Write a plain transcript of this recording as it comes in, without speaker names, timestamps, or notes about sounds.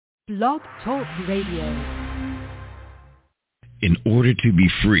Blog Talk Radio. In order to be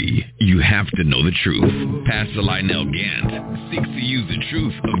free, you have to know the truth. Pastor Lionel Gantt seeks to use the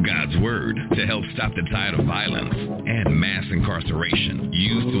truth of God's Word to help stop the tide of violence and mass incarceration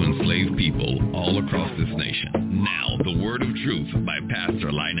used to enslave people all across this nation. Now, the Word of Truth by Pastor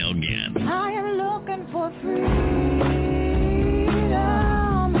Lionel Gantt. I am looking for freedom,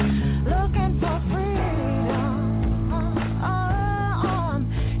 looking for freedom.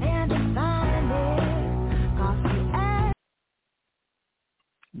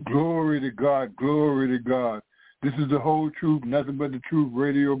 Glory to God, glory to God. This is the whole truth, nothing but the truth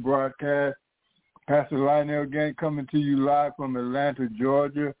radio broadcast. Pastor Lionel Gantt coming to you live from Atlanta,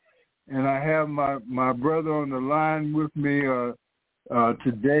 Georgia. And I have my brother on the line with me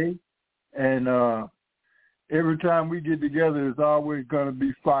today. And every time we get together, it's always going to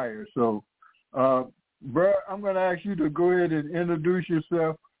be fire. So, bro, I'm going to ask you to go ahead and introduce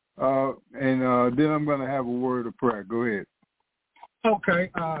yourself, and then I'm going to have a word of prayer. Go ahead. Okay,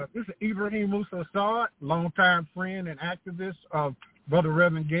 this is Ibrahim Musa Assad, longtime friend and activist of Brother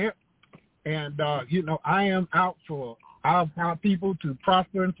Reverend Gantt. And, I am out for our people to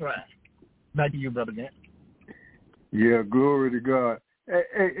prosper and thrive. Back to you, Brother Gantt. Yeah, glory to God.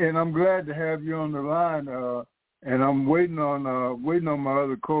 And I'm glad to have you on the line. And I'm waiting on my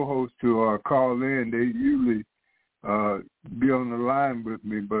other co-hosts to call in. They usually be on the line with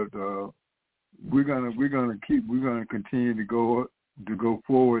me, but we're gonna continue to go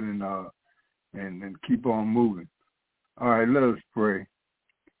forward and keep on moving. All right, let us pray.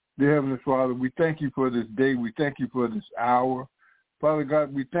 Dear Heavenly Father, we thank you for this day. We thank you for this hour. Father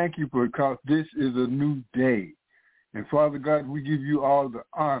God, we thank you because this is a new day. And Father God, we give you all the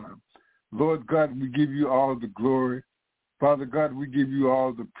honor. Lord God, we give you all the glory. Father God, we give you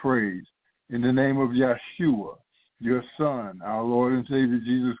all the praise. In the name of Yeshua, your Son, our Lord and Savior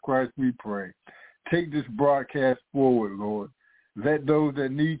Jesus Christ, we pray. Take this broadcast forward, Lord. Let those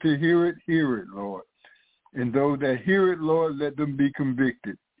that need to hear it, Lord. And those that hear it, Lord, let them be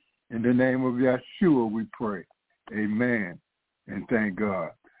convicted. In the name of Yeshua, we pray. Amen. And thank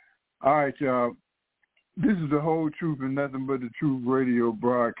God. All right, y'all. This is the whole truth and nothing but the truth radio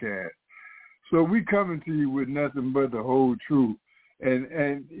broadcast. So we coming to you with nothing but the whole truth. And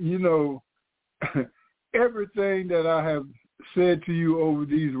everything that I have said to you over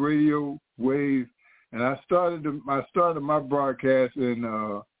these radio waves, and I started my broadcast in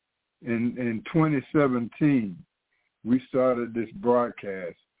 2017. We started this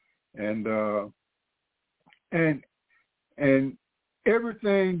broadcast, and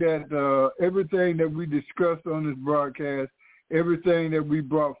everything that we discussed on this broadcast, everything that we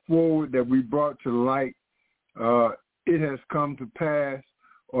brought forward, that we brought to light, it has come to pass,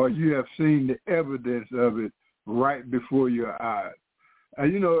 or you have seen the evidence of it right before your eyes.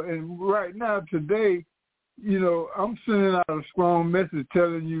 And right now, today, I'm sending out a strong message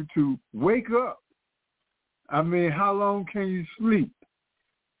telling you to wake up. I mean, how long can you sleep?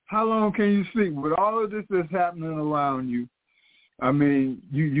 How long can you sleep? With all of this that's happening around you, I mean,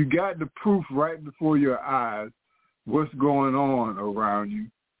 you got the proof right before your eyes what's going on around you.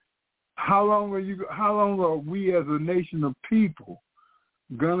 How long are we as a nation of people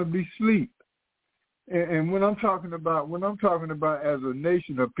gonna be asleep? And when I'm talking about as a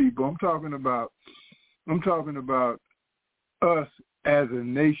nation of people, I'm talking about us as a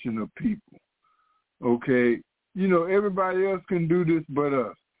nation of people. Okay, everybody else can do this but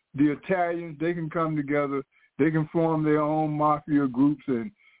us. The Italians, they can come together, they can form their own mafia groups,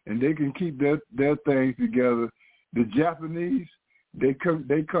 and they can keep their things together. The Japanese, they come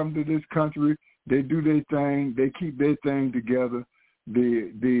to this country, they do their thing, they keep their thing together.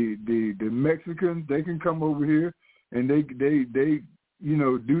 The Mexicans, they can come over here and they do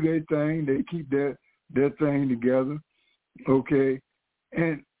their thing. They keep their thing together. Okay,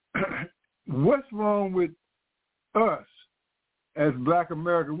 and what's wrong with us as Black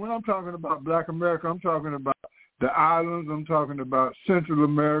America? When I'm talking about Black America, I'm talking about the islands. I'm talking about Central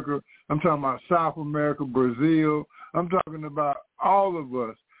America. I'm talking about South America, Brazil. I'm talking about all of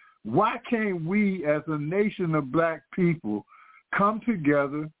us. Why can't we, as a nation of Black people, come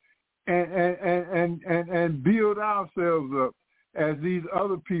together and build ourselves up as these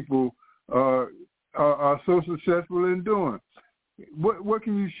other people are so successful in doing? What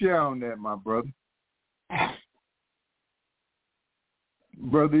can you share on that, my brother?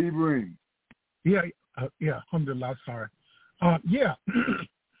 Brother Ibrahim. Yeah, alhamdulillah, sorry. I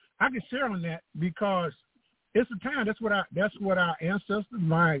can share on that because it's a time. That's what our ancestors,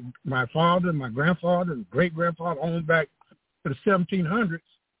 my father, my grandfather, and great grandfather, on back to the 1700s,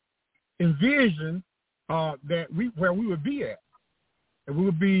 envisioned where we would be at. and we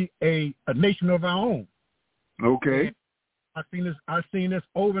would be a nation of our own. Okay. And I've seen this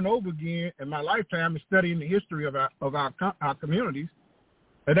over and over again in my lifetime in studying the history of our communities,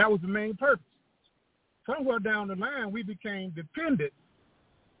 and that was the main purpose. Somewhere down the line, we became dependent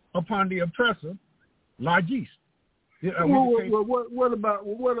upon the oppressor, largesse. What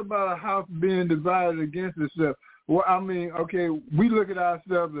about a house being divided against itself? Well, I mean, okay, we look at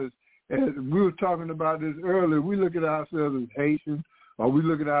ourselves as we were talking about this earlier. We look at ourselves as Haitian, or we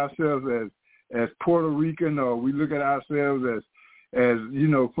look at ourselves as Puerto Rican, or we look at ourselves as you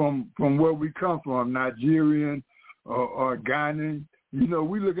know, from where we come from, Nigerian or Ghanaian. You know,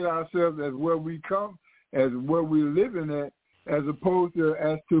 we look at ourselves as where we come, as where we're living at, as opposed to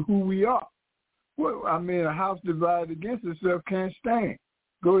as to who we are. Well, I mean, a house divided against itself can't stand.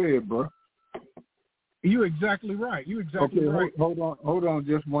 Go ahead, bro. You're exactly right. Right. Hold on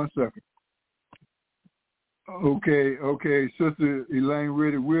just 1 second. Okay, Sister Elaine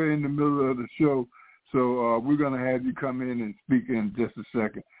Riddick, we're in the middle of the show, so we're going to have you come in and speak in just a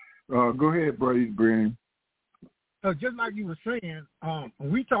second. Go ahead, Brady Green. Just like you were saying,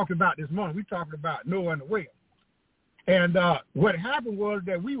 when we talked about this morning, we talked about Noah and the whale. And what happened was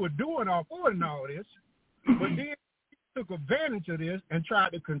that we were doing all this, but then we took advantage of this and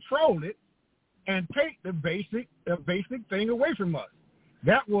tried to control it and take the basic thing away from us.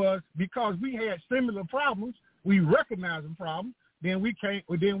 That was because we had similar problems. We recognized the problem. Then we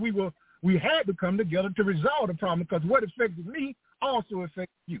had to come together to resolve the problem, because what affected me also affected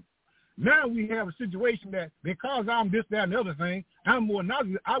you. Now we have a situation that because I'm this, that, and the other thing, I'm more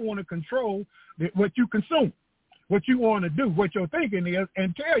knowledgeable. I want to control what you consume, what you want to do, what your thinking is,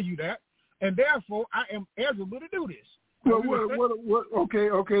 and tell you that. And therefore, I am eligible to do this.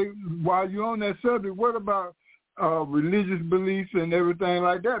 Okay. While you're on that subject, what about religious beliefs and everything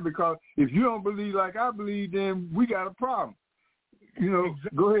like that? Because if you don't believe like I believe, then we got a problem. You know,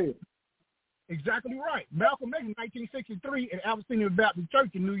 exactly. Go ahead. Exactly right. Malcolm X in 1963 at Abyssinian Baptist Church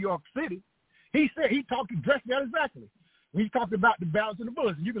in New York City, he addressed that exactly. We talked about the balance and the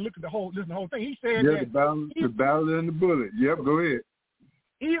bullets. You can listen to the whole thing. He said that the balance and the bullet. Yep, go ahead.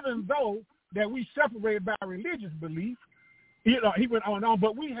 Even though that we separated by religious belief, he went on,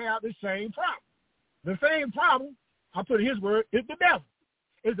 but we have the same problem. The same problem, I'll put in his word, is the devil.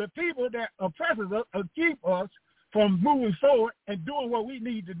 It's the people that oppresses us or keep us from moving forward and doing what we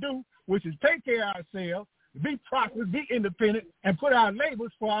need to do, which is take care of ourselves, be prosperous, be independent, and put our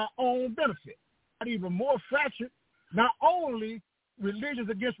labors for our own benefit. Not even more fractured, not only religions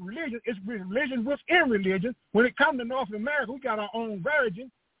against religion, it's religion within religion. When it comes to North America, we got our own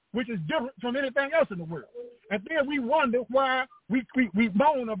version, which is different from anything else in the world. And then we wonder why we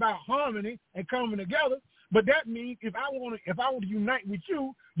moan about harmony and coming together. But that means if I want to unite with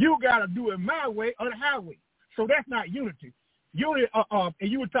you, you got to do it my way or the highway. So that's not unity. Unity. And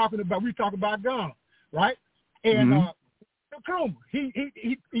we talking about Ghana, right? And Nkrumah,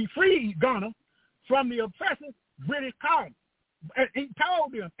 he freed Ghana from the oppressive British colony. And he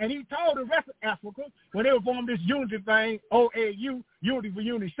told them, and he told the rest of Africa when they were forming this unity thing, OAU, unity for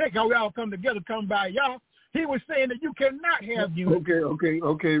unity's sake, how we all come together, come by y'all. He was saying that you cannot have unity.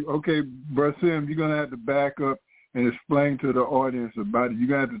 Okay, Brother Sim, you're gonna have to back up and explain to the audience about it. You're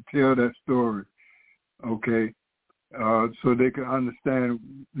gonna have to tell that story, okay, so they can understand,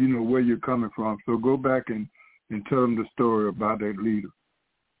 where you're coming from. So go back and tell them the story about that leader.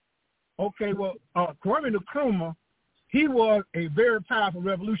 Okay, well, Kwame Nkrumah, he was a very powerful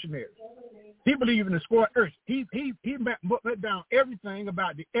revolutionary. He believed in the square earth. He put down everything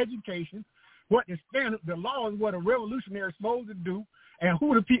about the education, what the standard, the laws, what a revolutionary is supposed to do, and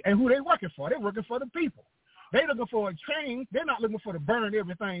who they working for. They're working for the people. They're looking for a change. They're not looking for to burn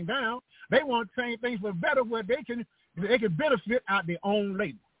everything down. They want to change things for better, where they can benefit out their own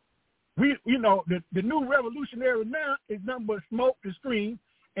labor. The new revolutionary now is nothing but smoke, and screen,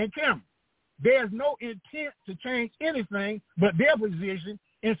 and camera. There's no intent to change anything but their position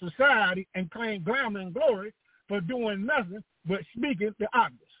in society and claim glamour and glory for doing nothing but speaking the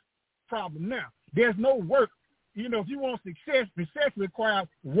obvious. Problem now, there's no work. If you want success requires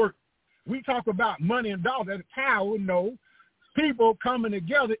work. We talk about money and dollars as power. No, people coming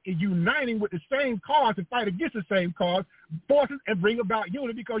together and uniting with the same cause to fight against the same cause forces and bring about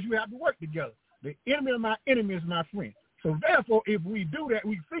unity, because you have to work together. The enemy of my enemy is my friend. So therefore, if we do that,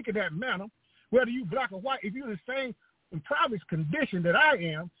 we think in that manner, whether you black or white, if you're the same impoverished condition that I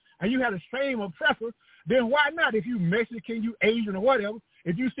am, and you have the same oppressor, then why not? If you Mexican, you Asian, or whatever,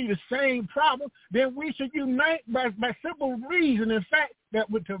 if you see the same problem, then we should unite by simple reason, in fact, that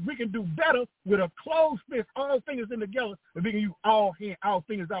we can do better with a closed fist, all fingers in together, and we can use all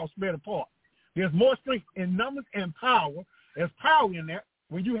fingers all spread apart. There's more strength in numbers and power There's power in that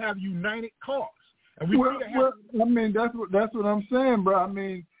when you have united cause. And I mean, that's what I'm saying, bro. I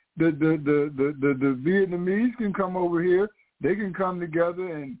mean, the Vietnamese can come over here. They can come together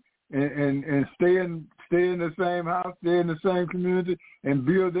and stay in the same house, stay in the same community, and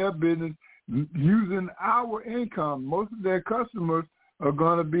build their business using our income. Most of their customers are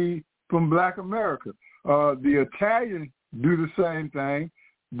going to be from Black America. The Italians do the same thing.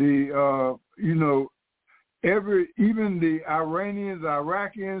 Even the Iranians,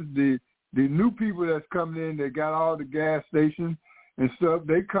 Iraqians, the new people that's coming in, they got all the gas stations and stuff.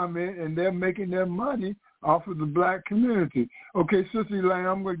 They come in and they're making their money off of the Black community. Okay, Sister Elaine,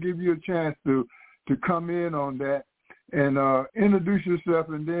 I'm going to give you a chance to come in on that and introduce yourself,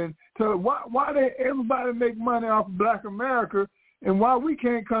 and then tell why everybody make money off of Black America and why we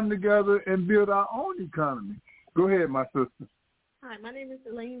can't come together and build our own economy. Go ahead, my sister. Hi, my name is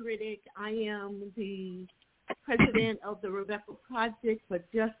Elaine Riddick. I am the president of the Rebecca Project for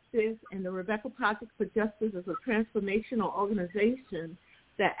Justice, and the Rebecca Project for Justice is a transformational organization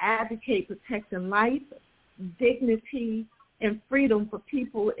that advocates protecting life, dignity, and freedom for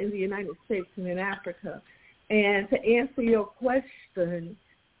people in the United States and in Africa. And to answer your question,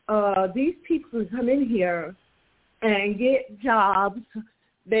 these people who come in here and get jobs,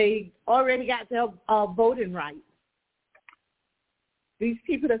 they already got their voting rights. These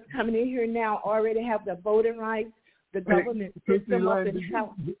people that's coming in here now already have their voting rights. The government puts them up in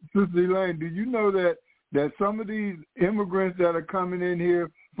health. Sister Elaine, do you know that some of these immigrants that are coming in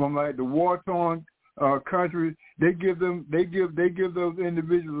here from like the war-torn countries, they give those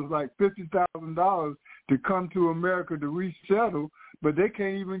individuals like $50,000 to come to America to resettle, but they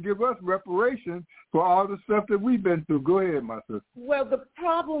can't even give us reparations for all the stuff that we've been through. Go ahead, my sister. Well, the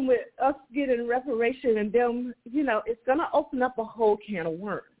problem with us getting reparation and them, it's going to open up a whole can of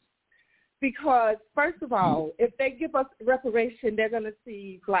worms. Because, first of all, if they give us reparation, they're going to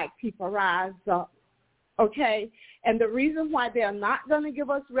see Black people rise up, okay? And the reason why they're not going to give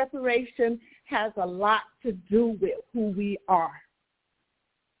us reparation has a lot to do with who we are.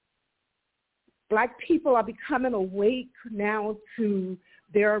 Black people are becoming awake now to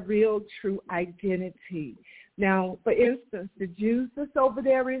their real, true identity. Now, for instance, the Jews that's over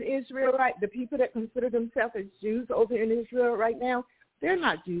there in Israel, right, the people that consider themselves as Jews over in Israel right now, they're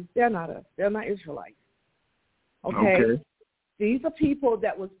not Jews. They're not us. They're not Israelites. Okay? These are people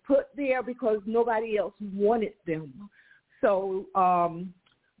that was put there because nobody else wanted them. So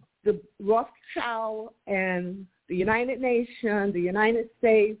the Rothschild and the United Nations, the United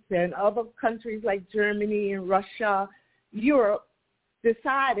States, and other countries like Germany and Russia, Europe,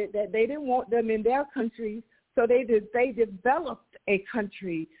 decided that they didn't want them in their countries, so they developed a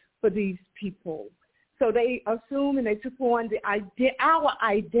country for these people. So they assumed and they took on our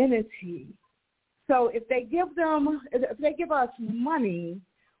identity. So if they give us money,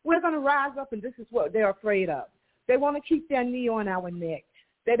 we're going to rise up, and this is what they're afraid of. They want to keep their knee on our neck.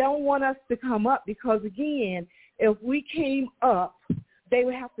 They don't want us to come up because, again, if we came up, they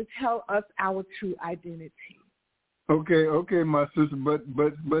would have to tell us our true identity. Okay, my sister,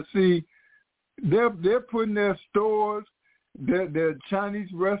 but see, they're putting their stores, their Chinese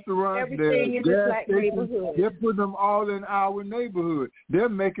restaurants, everything in the Black neighborhood. They're putting them all in our neighborhood. They're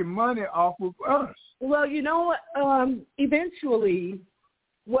making money off of us. Well, you know what? Eventually,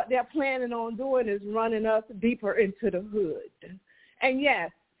 what they're planning on doing is running us deeper into the hood. And yes,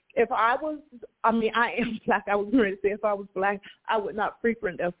 I am Black. I was going to say if I was Black, I would not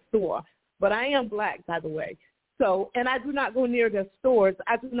frequent their store. But I am Black, by the way. So, and I do not go near their stores.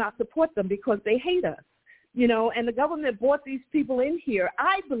 I do not support them because they hate us. And the government brought these people in here,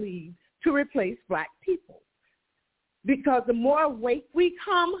 I believe, to replace Black people. Because the more awake we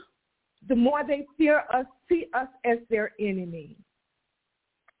come, the more they fear us, see us as their enemy.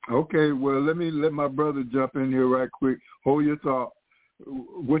 Okay, well, let my brother jump in here right quick. Hold your thought.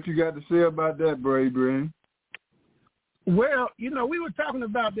 What you got to say about that, Bray Brain? Well, we were talking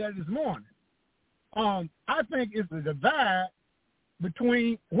about that this morning. I think it's a divide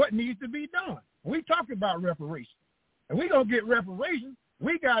between what needs to be done. We talked about reparations. And we're going to get reparations.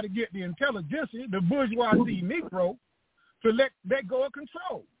 We got to get the intelligentsia, the bourgeoisie Negro, to let that go of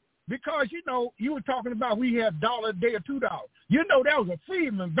control. Because, you were talking about we had $1 a day or $2. That was a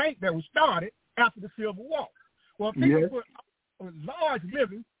freedman bank that was started after the Civil War. Well, people put large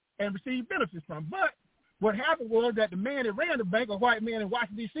living and received benefits from. But what happened was that the man that ran the bank, a white man in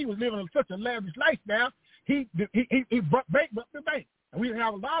Washington, D.C., was living such a lavish lifestyle, he bankrupt the bank. And we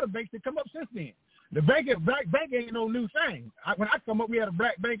have a lot of banks that come up since then. The black bank ain't no new thing. When I come up, we had a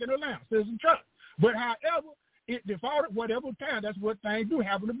black bank in Atlanta, Citizen Trust. But however, it defaulted whatever time. That's what things do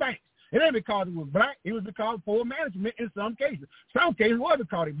happen to banks. It ain't because it was black. It was because of poor management in some cases. Some cases was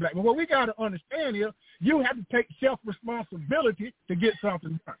because it black. But what we got to understand is you have to take self-responsibility to get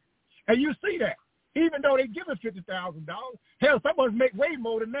something done. And you see that. Even though they give us $50,000, hell, some of us make way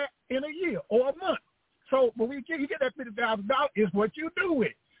more than that in a year or a month. So when you get that $50,000, it's what you do with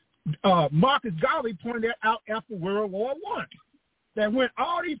it. Marcus Garvey pointed that out after World War I. That when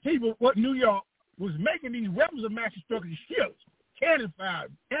all these people, New York was making these weapons of mass destruction ships, cannon fire,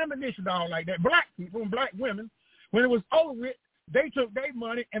 ammunition, all like that, black people and black women, when it was over with, they took their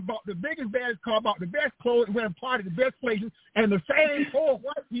money and bought the biggest, baddest car, bought the best clothes, and went and partied the best places, and the same poor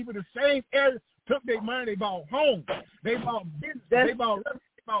white people, the same area, took their money, they bought homes, they bought business, they bought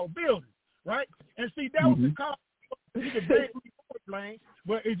buildings, right? And see, that was because you can blame,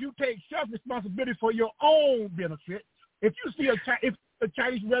 but if you take self-responsibility for your own benefit, if you see a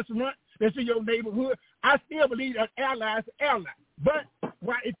Chinese restaurant that's in your neighborhood, I still believe an airline is an airline. But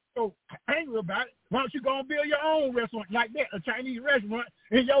why, if you're so angry about it, why don't you go and build your own restaurant like that, a Chinese restaurant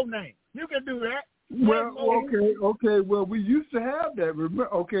in your name? You can do that. Well, okay. Well, we used to have that. Remember,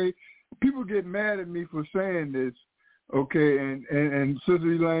 okay, people get mad at me for saying this, okay, and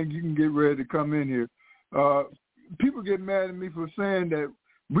Sister Elaine, you can get ready to come in here. People get mad at me for saying that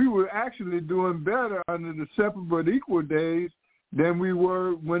we were actually doing better under the separate but equal days than we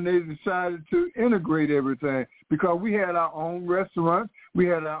were when they decided to integrate everything, because we had our own restaurants, we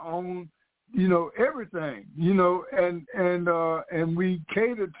had our own, everything, and we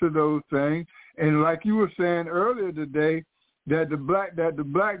catered to those things. And like you were saying earlier today, that the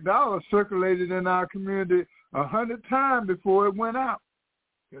black dollar circulated in our community 100 times before it went out.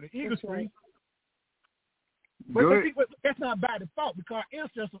 The Eagle Street. But that's not by default, because our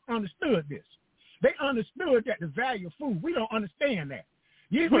ancestors understood this. They understood that the value of food. We don't understand that.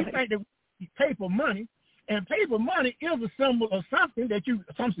 We think that we pay for money, and paper money is a symbol of something that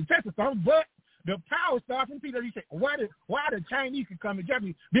some success or something, but the power starts from people. You say, why the Chinese can come in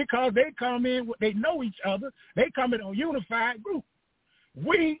Japanese? Because they come in, they know each other. They come in a unified group.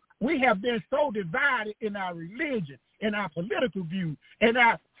 We have been so divided in our religion, in our political view, and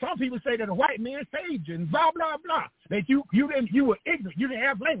some people say that a white man saved you, and blah blah blah. That you were ignorant, you didn't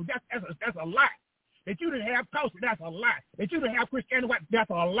have language. That's a lie. That you didn't have culture, that's a lie. That you didn't have Christianity,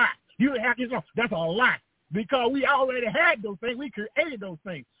 that's a lie. You didn't have Islam, that's a lie. Because we already had those things, we created those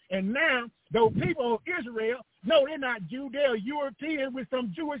things. And now, those people of Israel, no, they're not Jew, they're European with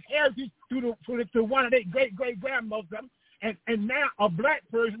some Jewish heritage to one of their great-great-grandmothers. And now a black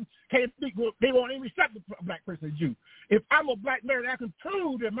person can't speak, they won't even accept a black person as Jew. If I'm a black man, I can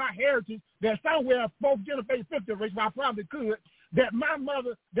prove that my heritage, that somewhere fourth generation, fifth generation, I probably could, that my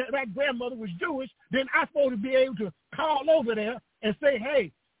mother, that grandmother was Jewish, then I'm supposed to be able to call over there and say,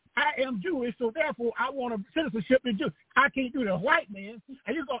 hey, I am Jewish, so therefore I want a citizenship in Jew. I can't do that. White man,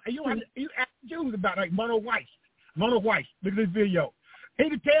 and you ask Jews about like Mono Weiss. Look at this video. He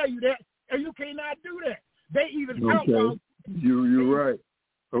can tell you that, and you cannot do that. They even okay. You're right.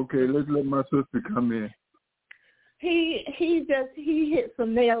 Okay, let's let my sister come in. He hit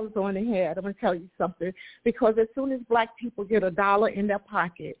some nails on the head. I'm gonna tell you something, because as soon as black people get $1 in their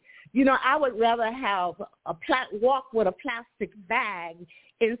pocket, I would rather have walk with a plastic bag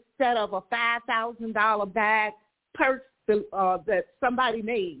instead of a $5,000 bag purse that somebody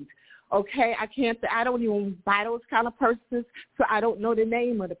made. Okay, I don't even buy those kind of purses, so I don't know the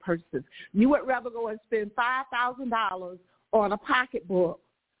name of the purses. You would rather go and spend $5,000 on a pocketbook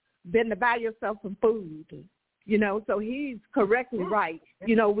than to buy yourself some food. So he's correctly right.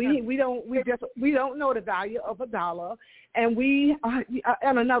 We don't know the value of $1, and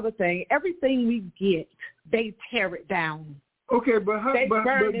and another thing, everything we get, they tear it down. Okay, but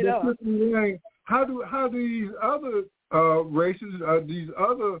burn it up. How do these other races, these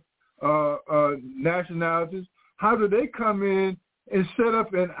other nationalities, how do they come in and set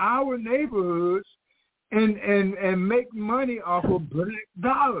up in our neighborhoods and make money off of black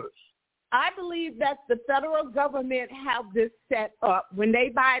dollars? I believe that the federal government have this set up. When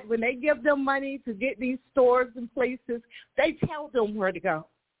they give them money to get these stores and places, they tell them where to go.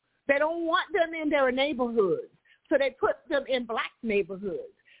 They don't want them in their neighborhoods, so they put them in black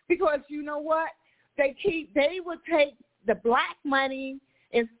neighborhoods. Because you know what? They would take the black money,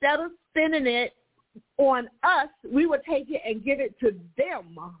 instead of spending it on us, we would take it and give it to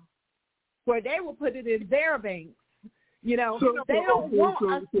them, where they will put it in their banks. They don't want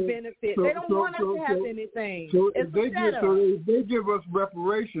us to benefit. They don't want us to have anything. So if they give us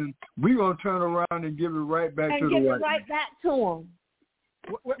reparations, we're going to turn around and give it right back to the white. And give it right back to them.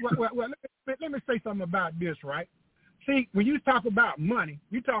 Well, let me say something about this, right? See, when you talk about money,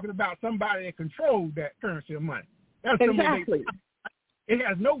 you're talking about somebody that controls that currency of money. That's exactly. It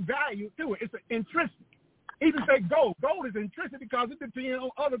has no value to it. It's intrinsic. Even say gold. Gold is intrinsic because it depends on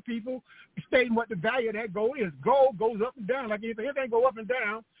other people stating what the value of that gold is. Gold goes up and down. Like if anything go up and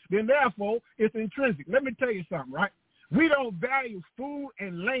down, then therefore it's intrinsic. Let me tell you something, right? We don't value food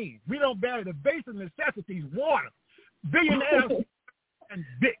and land. We don't value the basic necessities, water. Billionaires and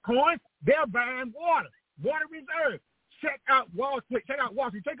Bitcoin, they're buying water reserves. Check out Wall Street. Check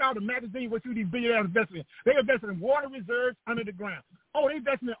out the magazine what you these billionaires invest in. They invested in water reserves under the ground. Oh, they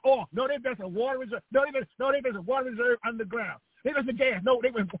invest in oil. No, they invest in water reserve. No, they invest in water reserve under the ground. They invest in gas. No, they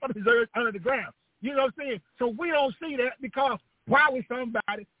invest in water reserves under the ground. You know what I'm saying? So we don't see that because why would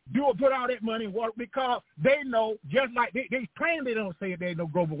somebody put all that money in water? Because they know, just like they claim they don't say there's no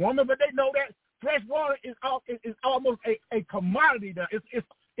global warming, but they know that fresh water is almost a commodity.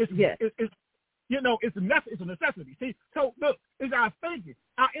 It's you know, it's a necessity. See, so look, it's our thinking.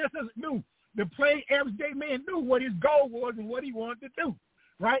 Our ancestors knew. The plain everyday man knew what his goal was and what he wanted to do,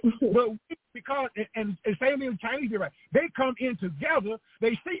 right? But because and same thing with Chinese, right? They come in together.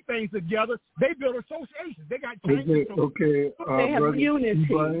 They see things together. They build associations. They got Chinese. Okay. They have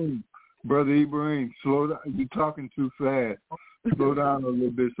unity. Brother Ibrahim, slow down. You're talking too fast. Slow down a little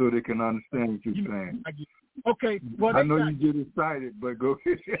bit so they can understand what you're saying. Okay. Well, I know you get excited, but go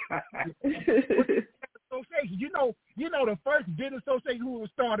ahead. Association. You know the first business association who was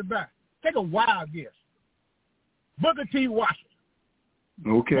started by. Take a wild guess. Booker T. Washington.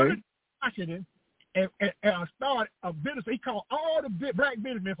 Okay. Booker T. Washington and started a business. He called all the black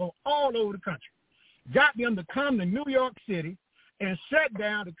businessmen from all over the country. Got them to come to New York City and sat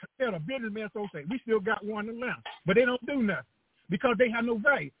down to set a businessman association. We still got one in Atlanta, but they don't do nothing because they have no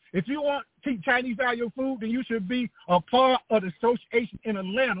value. If you want to teach Chinese value of food, then you should be a part of the association in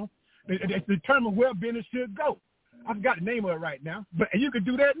Atlanta that determine where business should go. I forgot the name of it right now, but you can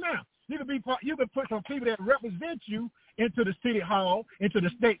do that now. You can be part. You can put some people that represent you into the city hall, into the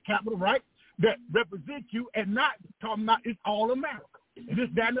state capitol, right? That represent you, and not talking about it's all America. It's this,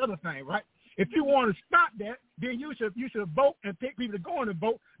 that, and the other thing, right? If you want to stop that, then you should vote and pick people to go on and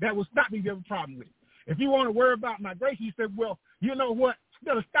vote that will stop you. You have a problem with it. If you want to worry about migration, you said, well, you know what?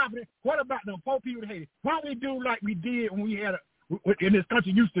 Instead of stopping it, what about the poor people in Haiti? Why don't we do like we did when we had in this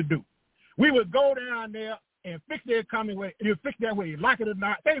country used to do? We would go down there and fix their economy way, and fix that way, like it or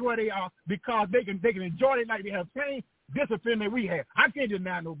not, stay where they are because they can enjoy it like they have the same discipline that we have. I can't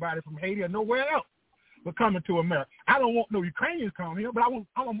deny nobody from Haiti or nowhere else but coming to America. I don't want no Ukrainians coming here, but I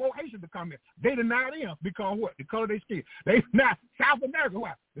want more Haitians to come here. They deny them because what? The color of their skin. They deny South America,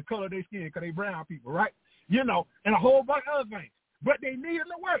 why? The color of their skin, because they brown people, right? You know, and a whole bunch of other things. But they need them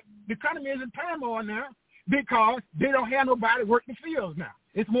to work. The economy is in turmoil now because they don't have nobody working the fields now.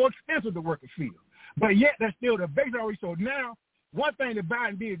 It's more expensive to work the field. But yet, that's still the base already. So now, one thing that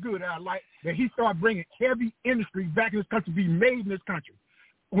Biden did good, I like, that he started bringing heavy industry back in this country, be made in this country.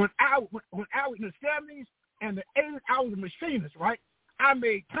 When I was in the 70s and the 80s, I was a machinist, right? I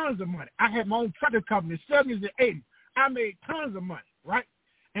made tons of money. I had my own trucking company in the 70s and 80s. I made tons of money, right?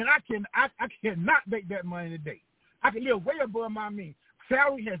 And I cannot make that money today. I can live way above my means.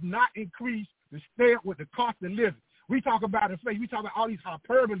 Salary has not increased to stay up with the cost of living. We talk about inflation. We talk about all these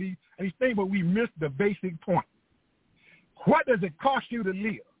hyperbole and these things, but we miss the basic point. What does it cost you to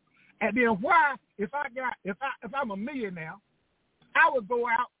live? And then why, if I'm a millionaire, I would go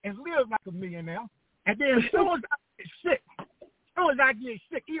out and live like a millionaire. And then as soon as I get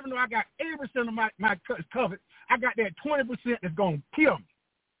sick, even though I got 80% of my cuts covered, I got that 20% that's going to kill me,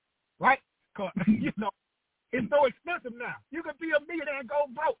 right? Because, you know, it's so expensive now. You can be a millionaire and go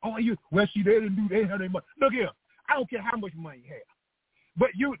broke. Oh, they didn't do that. They money. Look here. I don't care how much money you have. But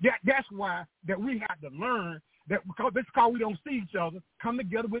that's why that we have to learn that because we don't see each other, come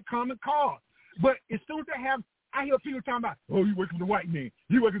together with common cause. But as soon as I hear people talking about, oh, you work for the white man.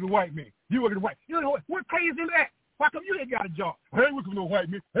 You work for the white man. You work for the white. You know what crazy is that? Why come you ain't got a job? I ain't working for the white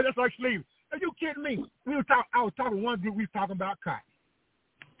man. Hey, that's like slavery. Are you kidding me? I was talking to one group. We was talking about cotton.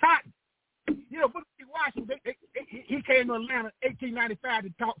 Cotton. You know, Booker T. Washington, he came to Atlanta 1895 to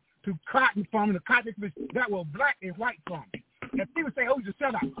talk to cotton farmers, the cotton that were black and white farmers. And people say, oh, he's a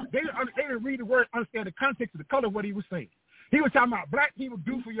sellout. They didn't read the word, understand the context of the color of what he was saying. He was talking about black people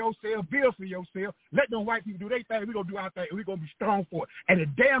do for yourself, build for yourself, let them white people do their thing, we're going to do our thing, and we're going to be strong for it. And it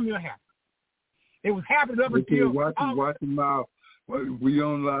damn near happened. It was happening up until... Watch your mouth. We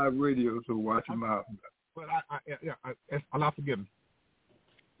on live radio, so watch your mouth. But Allah forgive me.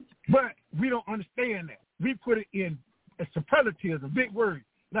 But we don't understand that. We put it in superlatives, a big word.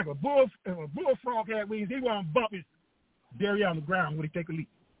 Like a bullfrog had wings, he won't bump his dairy on the ground when he take a leap.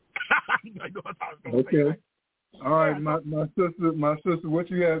 Okay. Say, right? All right, my sister, what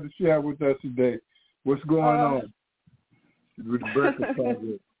you have to share with us today? What's going on? with the Breakfast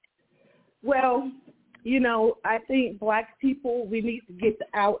Project? Well, I think Black people, we need to get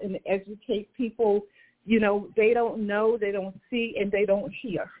out and educate people. They don't know, they don't see, and they don't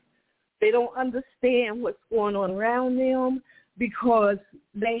hear. They don't understand what's going on around them because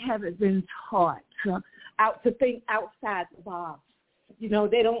they haven't been taught to think outside the box. They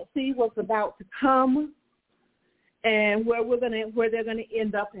don't see what's about to come and where they're gonna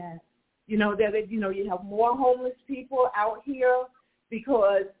end up at. You have more homeless people out here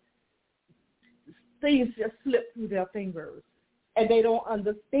because things just slip through their fingers, and they don't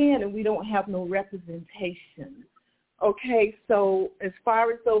understand, and we don't have no representation. Okay, so as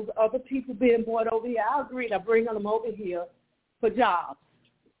far as those other people being brought over here, I agree. They're bringing them over here for jobs.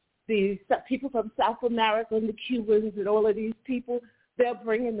 The people from South America and the Cubans and all of these people, they're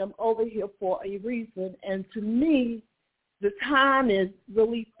bringing them over here for a reason. And to me, the time is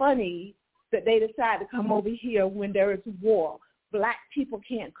really funny that they decide to come over here when there is war. Black people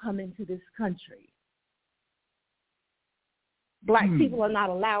can't come into this country. Black people are not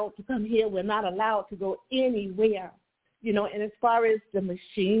allowed to come here. We're not allowed to go anywhere. And as far as the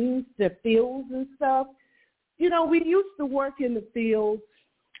machines, the fields and stuff, we used to work in the fields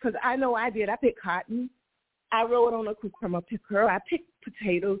because I know I did. I picked cotton. I rode on a cucumber picker. I picked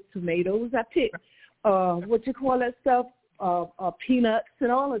potatoes, tomatoes. I picked, peanuts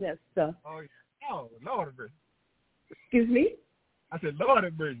and all of that stuff. Oh, Lord of mercy. Excuse me? I said, Lord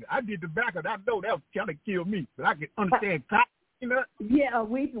of mercy. I did tobacco. I know that was trying to kill me, but I can understand cotton. Yeah,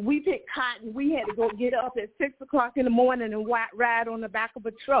 we picked cotton. We had to go get up at 6 o'clock in the morning and ride on the back of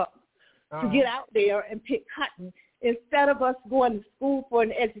a truck to get out there and pick cotton. Instead of us going to school for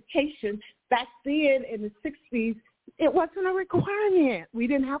an education, back then in the 60s, it wasn't a requirement. We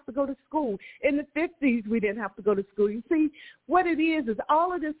didn't have to go to school. In the 50s, we didn't have to go to school. You see, what it is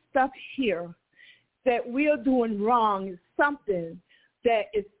all of this stuff here that we're doing wrong is something that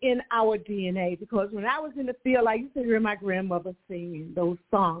is in our DNA. Because when I was in the field, I used to hear my grandmother singing those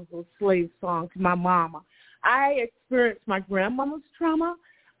songs, those slave songs to my mama. I experienced my grandmother's trauma.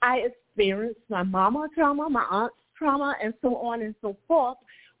 I experienced my mama's trauma, my aunt's trauma, and so on and so forth,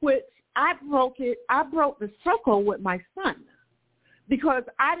 which I broke the circle with my son because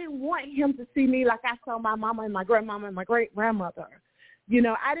I didn't want him to see me like I saw my mama and my grandmama and my great-grandmother.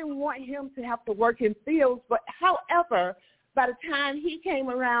 I didn't want him to have to work in fields. But however, by the time he came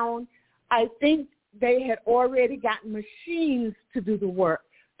around, I think they had already gotten machines to do the work.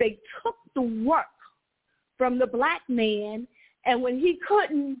 They took the work from the black man, and when he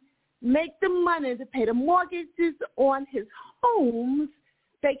couldn't make the money to pay the mortgages on his homes,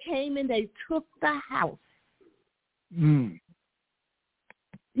 they came and they took the house.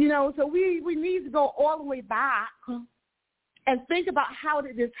 So we need to go all the way back and think about how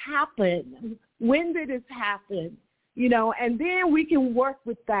did this happen? When did this happen? And then we can work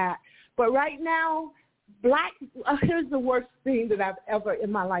with that. But right now, here's the worst thing that I've ever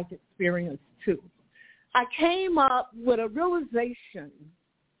in my life experienced too. I came up with a realization,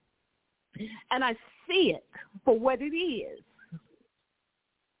 and I see it for what it is.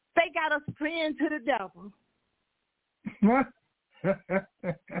 They got us praying to the devil.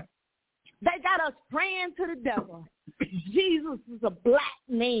 They got us praying to the devil. Jesus is a black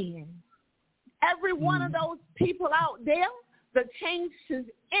man. Every one of those people out there that changed his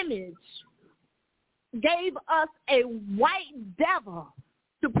image gave us a white devil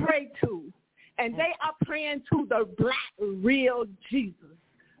to pray to. And they are praying to the black, real Jesus.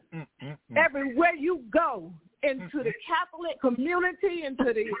 Everywhere you go, into the Catholic community,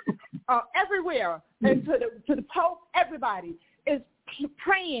 into the everywhere, into the Pope, everybody is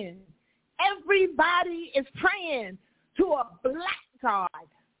praying. Everybody is praying to a black God,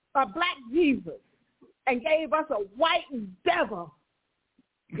 a black Jesus, and gave us a white devil.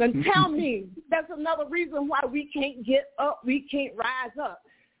 And tell me, that's another reason why we can't get up, we can't rise up,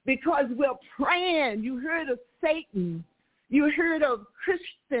 because we're praying. You heard of Satan. You heard of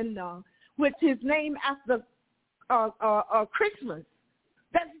Christian, which is named after Christmas.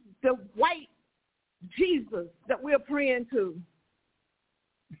 That's the white Jesus that we're praying to.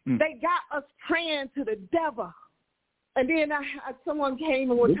 They got us praying to the devil. And then someone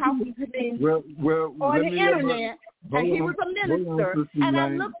came and was talking to me on the internet, and he was a minister. And I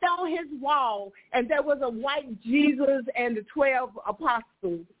looked on his wall, and there was a white Jesus and the 12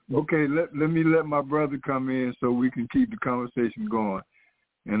 apostles. Okay, let me let my brother come in so we can keep the conversation going,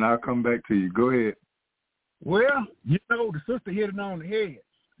 and I'll come back to you. Go ahead. Well, the sister hit it on the head,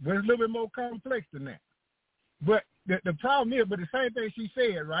 but it's a little bit more complex than that. But the problem is, but the same thing she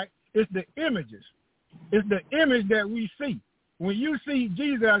said, right? It's the images. It's the image that we see. when you see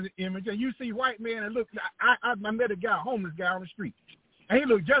Jesus as an image and you see white man and look, I met a guy, a homeless guy on the street, and he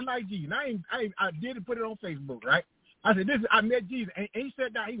looked just like Jesus. I didn't put it on Facebook, right? I said, I met Jesus, and he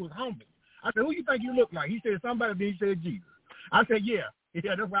said that he was humble. I said, who you think you look like? He said somebody, then he said Jesus. I said, yeah,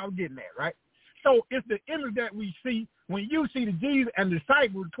 that's what I was getting at, right? So it's the image that we see when you see the Jesus and the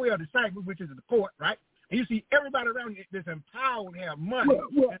disciples, 12 disciples, which is the court, right? And you see everybody around you that's empowered, have money.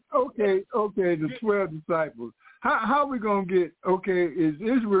 Well, okay, the 12 disciples. How are we going to get, is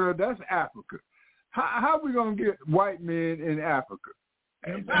Israel, that's Africa. How are we going to get white men in Africa?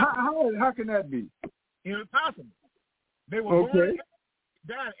 How can that be? Impossible. They were born,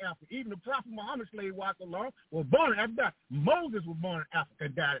 died in Africa. Even the Prophet Muhammad, slave walked along, was born in Africa. Moses was born in Africa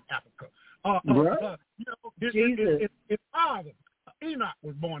and died in Africa. His father, Enoch,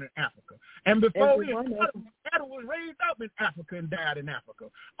 was born in Africa. And before this, Adam was raised up in Africa and died in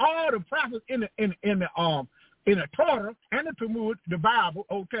Africa. All the prophets in the Torah and the Talmud, the Bible,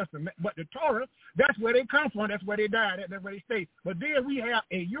 Old Testament, but the Torah, that's where they come from. That's where they died at. That's where they stayed. But then we have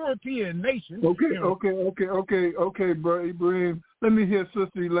a European nation. Okay, bro, Ibrahim. Let me hear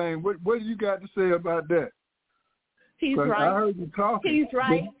Sister Elaine. What do you got to say about that? He's right. I heard you talking. He's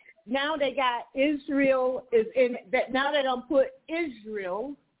right. Now they got Israel is in that. Now they don't put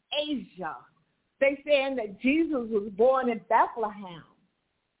Israel, Asia. They saying that Jesus was born in Bethlehem.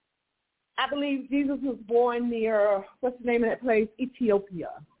 I believe Jesus was born near, what's the name of that place? Ethiopia.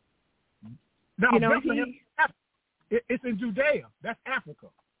 No, it's in Judea. That's Africa.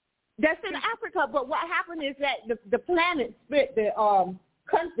 That's in Africa, but what happened is that the planet split, the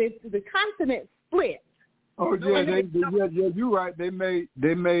continent split. Oh yeah, you're right. They made.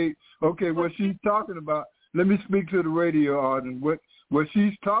 Okay, what she's talking about. Let me speak to the radio audience. What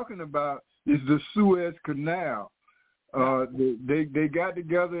she's talking about is the Suez Canal. They got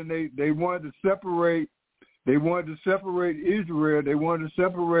together and they wanted to separate. They wanted to separate Israel. They wanted to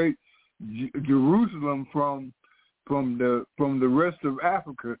separate Jerusalem from the rest of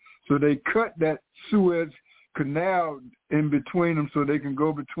Africa. So they cut that Suez Canal in between them so they can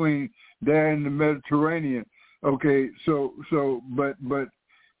go between there and the Mediterranean. Okay, but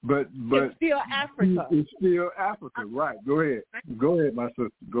it's still Africa. It's still Africa, right? Go ahead, my sister.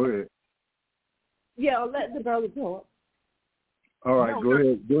 Go ahead. Yeah, let the brother talk. All right, go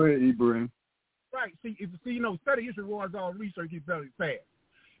ahead, Ibrahim. Right. See, study history was all research is very fast.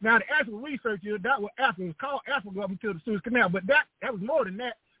 Now, the actual research is that was Africa. It was called Africa up until the Suez Canal, but that was more than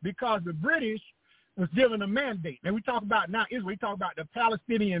that because the British was given a mandate. And we talk about now Israel. We talk about the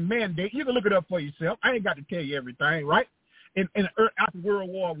Palestinian mandate. You can look it up for yourself. I ain't got to tell you everything, right? After World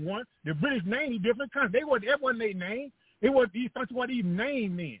War I, the British named different countries. That wasn't their name. These countries weren't even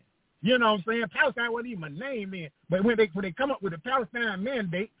named then. You know what I'm saying? Palestine wasn't even a name then. But when they come up with the Palestine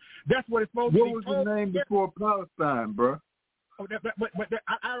mandate, that's what it's supposed to be. What was the name before Palestine, bro? Oh,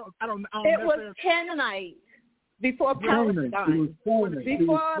 I don't. It was Canaanite before Palestine. Before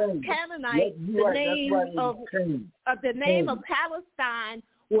Canaanite, the name of Palestine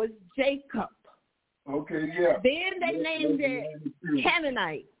was Jacob. Okay, yeah. Then they named it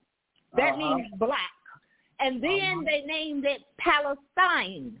Canaanite. That means black. And then they named it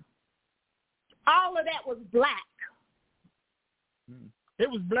Palestine. All of that was black. It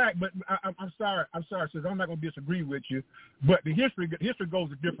was black, but I'm sorry, sis. I'm not going to disagree with you, but the history goes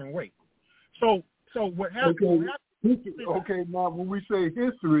a different way. So what happened? Okay, now when we say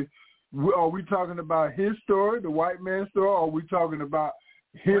history, are we talking about his story, the white man's story, or are we talking about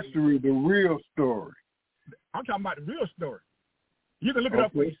history, the real story? I'm talking about the real story. You can look it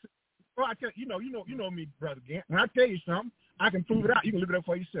up for yourself. Well, I tell you know me, Brother Gantt. When I tell you something, I can prove it out. You can look it up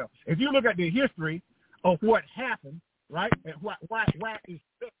for yourself. If you look at the history of what happened, right, and why it's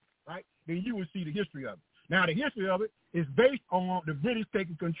stuck, right, then you will see the history of it. Now, the history of it is based on the British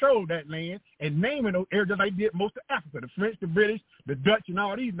taking control of that land and naming those areas like they did most of Africa. The French, the British, the Dutch, and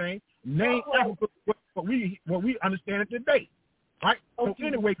all these names named Africa what we understand it today. Right? So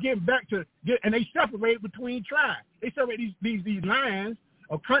anyway, getting back to and they separate between tribes. They separate these lines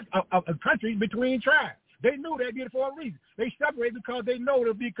of countries between tribes. They knew they did it for a reason. They separated because they know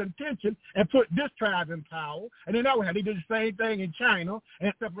there'll be contention and put this tribe in power. And then that way they did the same thing in China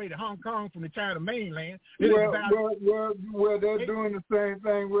and separated Hong Kong from the China mainland. Well, they're doing the same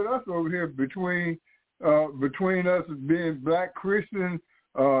thing with us over here between us as being black Christian,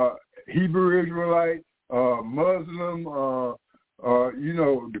 Hebrew Israelite, Muslim,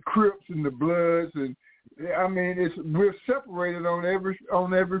 the Crips and the Bloods, and I mean we're separated on every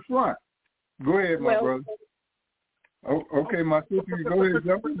front. Go ahead, my brother. Oh, okay, my sister, go ahead,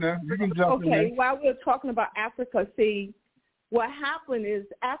 jump in now. You can jump in there. Okay, while we're talking about Africa, see, what happened is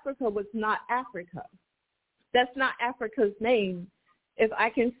Africa was not Africa. That's not Africa's name. If I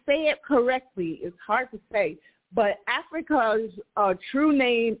can say it correctly, it's hard to say, but Africa's true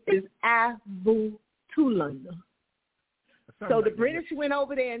name is Abutulan. So the British went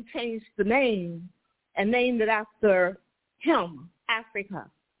over there and changed the name and named it after him, Africa.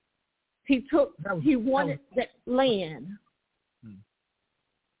 He wanted that land.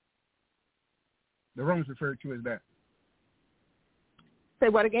 The Romans referred to as that. Say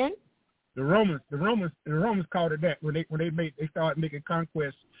what again? The Romans called it that when they started making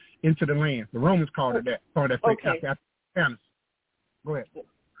conquests into the land. The Romans called it that. Called that okay. Go ahead.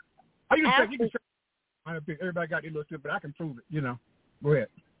 Oh, you can say. I think everybody got their little stuff, but I can prove it. Go ahead.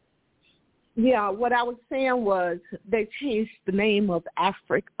 Yeah, what I was saying was they changed the name of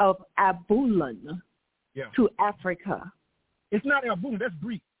Abulan to Africa. It's not Abulan. That's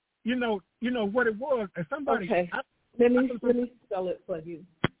Greek. You know what it was. And somebody. Okay. Let me spell it for you.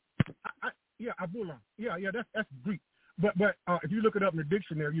 Abulan. Yeah, that's Greek. But if you look it up in the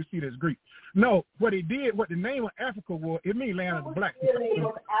dictionary, you see that's Greek. No, what it did, what the name of Africa was, it means land of the black. What was the name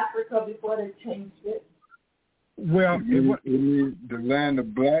of Africa before they changed it? Well, it means the land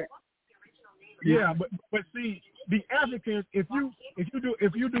of black. Yeah, but see, the Africans, if you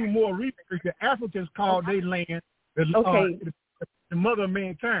do more research, the Africans called their land the mother of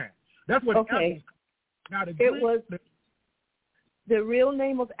mankind. That's what the Africans called. Now the real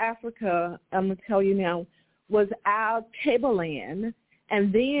name of Africa, I'm going to tell you now, was Al-Kebulan,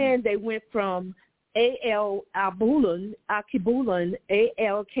 and then they went from Al-Kebulan, Alkebulan.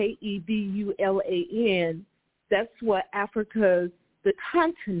 That's what the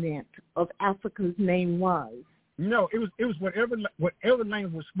continent of Africa's name was. No, it was whatever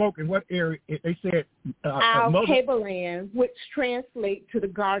language was spoken, what area they said. Al-Kebulan, which translates to the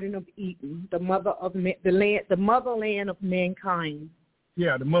Garden of Eden, the motherland of mankind.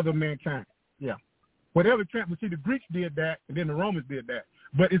 Yeah, the mother of mankind. Yeah, whatever. See, the Greeks did that, and then the Romans did that.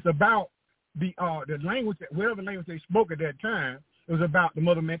 But it's about the language, whatever language they spoke at that time. It was about the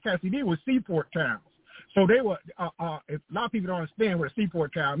mother of mankind. See, these were seaport towns. So they were. A lot of people don't understand what a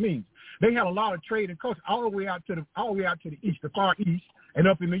seaport town means. They had a lot of trade and culture all the way out to the east, the far east, and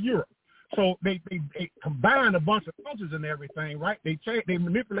up into Europe. So they combined a bunch of cultures and everything, right? They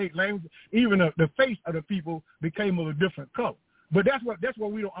manipulate language. Even the face of the people became of a different color. But that's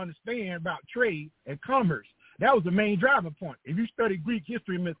what we don't understand about trade and commerce. That was the main driving point. If you study Greek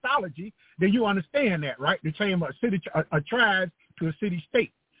history and mythology, then you understand that, right? They change a tribe to a city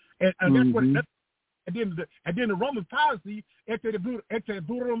state, and that's what. And then the Roman policy, or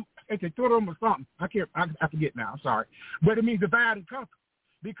something. I forget now. I'm sorry, but it means divide and conquer,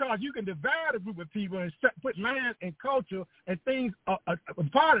 because you can divide a group of people and put land and culture and things a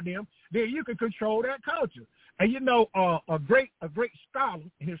part of them. Then you can control that culture. And a great scholar,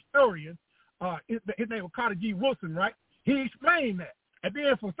 historian, his name was Carter G. Woodson, right? He explained that. And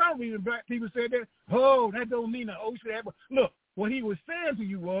then for some reason, black people said that, that don't mean that. Look, what he was saying to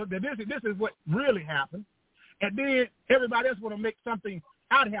you was that this is what really happened. And then everybody else want to make something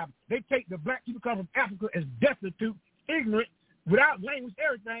out of happen. They take the black people come from Africa as destitute, ignorant, without language,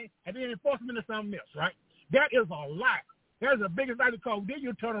 everything, and then enforce them into something else, right? That is a lie. That is the biggest lie, because then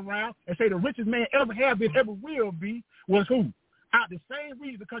you turn around and say the richest man ever have been, ever will be, was who? Out the same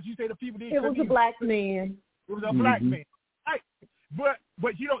reason, because you say the people didn't. It was a black man. It was a black man. Right. But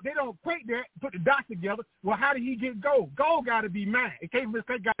they don't equate that, put the dots together. Well, how did he get gold? Gold got to be mined. It can't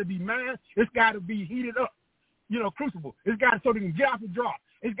got to be mined. It's got to be heated up, crucible. It's got to, so they can get out the draw.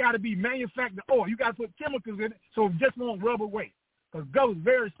 It's got to be manufactured oil. You got to put chemicals in it so it just won't rub away, because gold is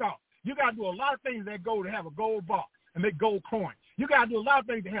very soft. You got to do a lot of things that gold to have a gold bar and make gold coin. You got to do a lot of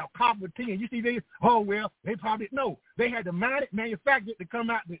things to have copper tin. You see, they probably know. They had to mine it, manufacture it to come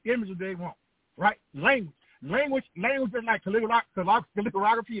out the images they want, right? Language is like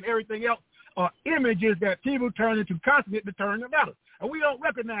calligraphy and everything else are images that people turn into consonant to turn them out. And we don't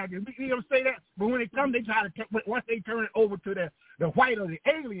recognize it. We don't say that, but when they come, they try to, once they turn it over to the white or the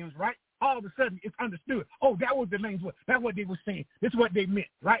aliens, right, all of a sudden it's understood. Oh, that was the language. That's what they were saying. This is what they meant,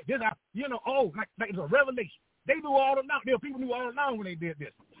 right? This, like it's a revelation. They knew all along. People knew all along when they did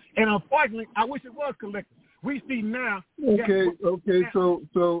this. And unfortunately, I wish it was collective. We see now. Okay.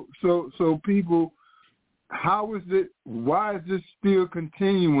 So people, how is it? Why is this still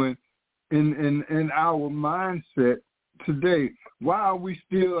continuing in our mindset today? Why are we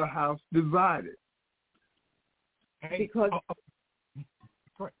still a house divided? Because.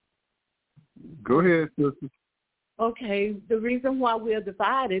 Go ahead, sister. Okay, the reason why we're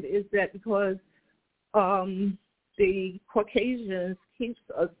divided is that because the Caucasians keeps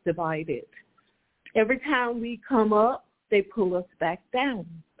us divided. Every time we come up, they pull us back down.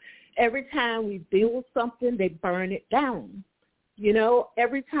 Every time we build something, they burn it down.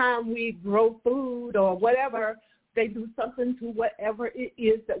 Every time we grow food or whatever, they do something to whatever it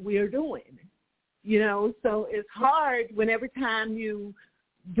is that we're doing. So it's hard when every time you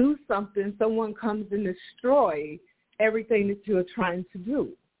do something, someone comes and destroy everything that you're trying to do.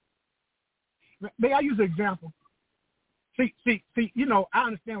 May I use an example? See, I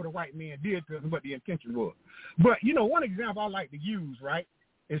understand what a white man did to us and what the intention was. But, one example I like to use, right,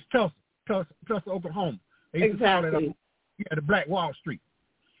 is Tulsa, Oklahoma. Exactly. The Black Wall Street.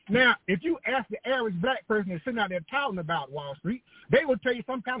 Now, if you ask the average black person that's sitting out there talking about Wall Street, they will tell you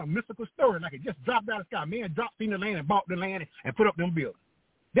some kind of mystical story, like it just dropped out of the sky. Man dropped in the land and bought the land and put up them buildings.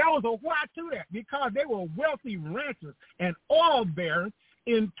 There was a why to that, because they were wealthy ranchers and oil barons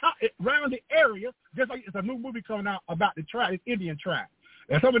around the area, just like it's a new movie coming out about the tribe, this Indian tribe.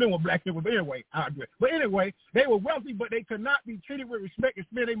 And some of them were black people, but anyway, I agree. But anyway, they were wealthy, but they could not be treated with respect and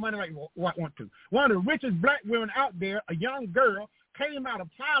spend their money like what want to. One of the richest black women out there, a young girl, came out of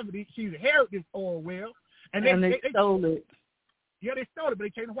poverty. She inherited this oil well. And they stole it. Yeah, they stole it, but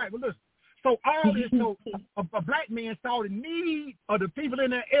they changed the white. But listen, so all this, so a black man saw the need of the people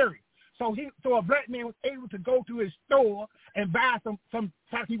in that area. So a black man was able to go to his store and buy some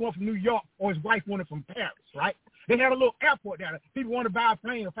product he wanted from New York, or his wife wanted from Paris, right? They had a little airport down there. People wanted to buy a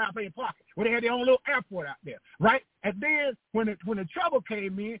plane or fly a plane park. Well, they had their own little airport out there, right? And then when the trouble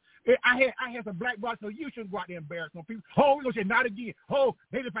came in, I had some black boys, so you shouldn't go out there and embarrass some people. Oh, we're going to say not again. Oh,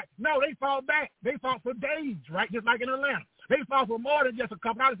 they fought back. They fought for days, right? Just like in Atlanta. They fought for more than just a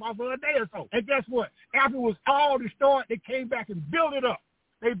couple hours. They fought for a day or so. And guess what? After it was all destroyed, they came back and built it up.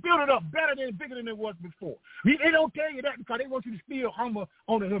 They built it up better than, bigger than it was before. They don't tell you that because they want you to still humble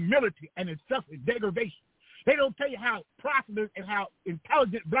on the humility and the self-degradation. They don't tell you how prosperous and how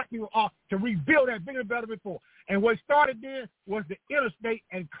intelligent black people are to rebuild that bigger and better before. And what started there was the interstate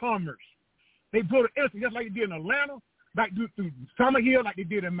and commerce. They built an interstate just like they did in Atlanta, like through Summer Hill, like they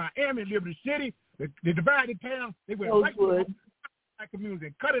did in Miami, Liberty City. They divided town. They went right to the community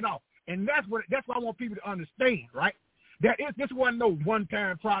and cut it off. And that's what I want people to understand, right? This wasn't no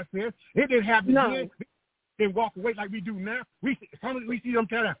one-time process. It didn't happen then. They walk away like we do now. We see them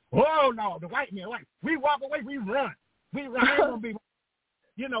tell them, oh, no, the white man, we walk away, we run. We run. Ain't gonna be,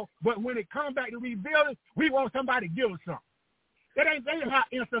 but when it comes back to rebuilding, we want somebody to give us something. That ain't how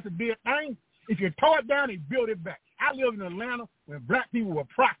ancestors did things. If you tore it down, they built it back. I lived in Atlanta when black people were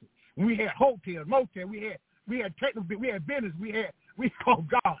prosperous. When we had hotels, motels, we had technical, we had business, we had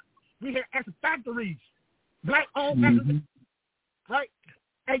actual factories. Black-owned factories, right?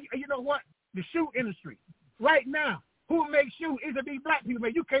 And you know what? The shoe industry. Right now, who makes shoes? It's these black people.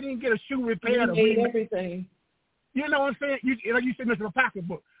 You can't even get a shoe repaired. Everything. You know what I'm saying? You said this in a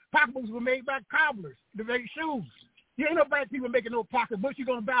pocketbook. Pocketbooks were made by cobblers to make shoes. You ain't no black people making no pocketbooks. You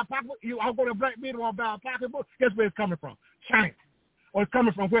gonna buy a pocketbook? I'll go to a black man and want to buy a pocketbook. Guess where it's coming from? China. Or it's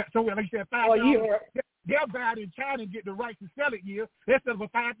coming from where? Somewhere like you said, $5,000. They'll buy it in China and get the right to sell it here. They'll sell it for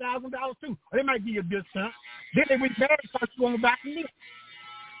 $5,000 too. Or they might give you a discount. Then they went back and start going back and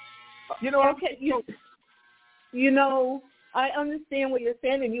You know, okay, I understand what you're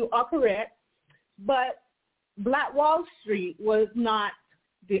saying, and you are correct. But Black Wall Street was not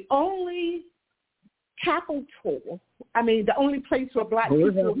the only capital. I mean, the only place where black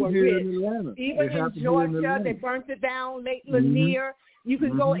people were rich. Even in Georgia, they burnt it down. Lake Lanier. You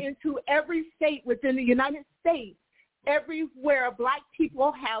can go into every state within the United States. Everywhere black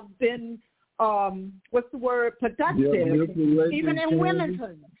people have been, productive. Even in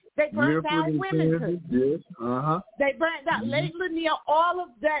Wilmington. They burnt down Wilmington. Yes. They burnt down Lake Lanier, all of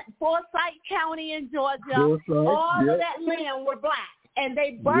that, Forsyth County in Georgia, all of that land were black. And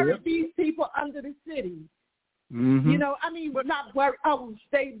they buried these people under the city. You know, I mean, not buried. Oh,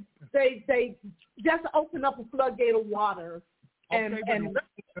 they just opened up a floodgate of water. And the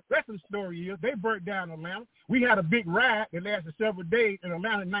rest of the story is they burnt down Atlanta. We had a big riot that lasted several days in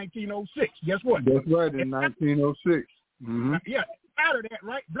Atlanta in 1906. Guess what? That's right, in 1906. Yeah. Out of that,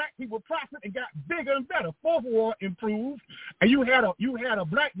 right? Black people prospered and got bigger and better. Fourth War improved, and you had a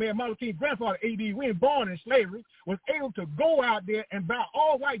black man, Martin Luther King's grandfather, A.D. Wynn, born in slavery, was able to go out there and buy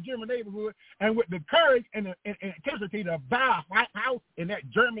all white German neighborhood, and with the courage and intensity to buy a white house in that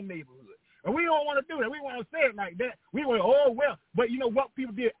German neighborhood. And we don't want to do that. We want to say it like that. We want, but you know what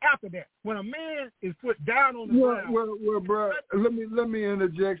people did after that? When a man is put down on the ground. Well, bro, let me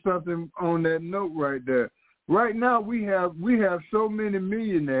interject something on that note right there. Right now, we have so many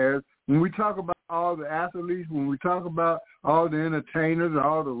millionaires. When we talk about all the athletes, when we talk about all the entertainers,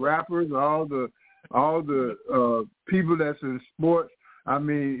 all the rappers, all the people that's in sports. I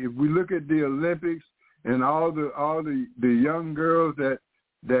mean, if we look at the Olympics and all the young girls that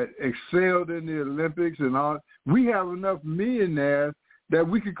that excelled in the Olympics and all. We have enough millionaires that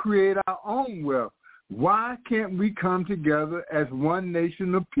we could create our own wealth. Why can't we come together as one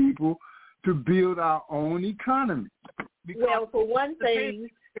nation of people to build our own economy? Well, for one thing,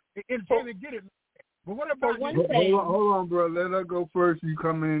 but what about hold on, bro. Let her go first. You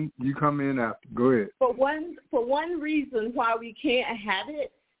come in after. Go ahead. For one reason why we can't have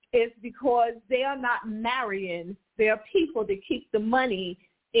it is because they are not marrying their people to keep the money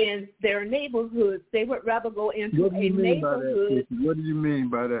in their neighborhoods. They would rather go into a neighborhood. What do you mean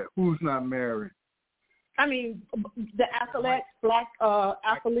by that? Who's not married? I mean, the athletes, black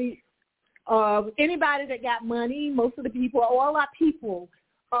athletes, anybody that got money, most of the people, all our people,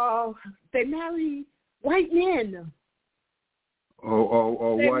 they marry white men.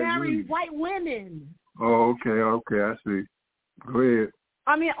 They marry white women. Oh, okay, I see. Go ahead.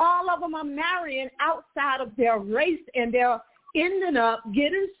 I mean, all of them are marrying outside of their race, and they're ending up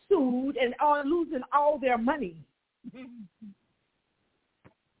getting sued and losing all their money.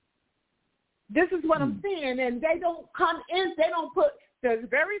 This is what I'm saying, and they don't come in. There's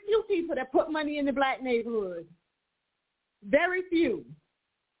very few people that put money in the black neighborhood. Very few.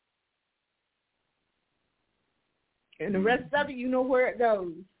 And the rest of it, you know where it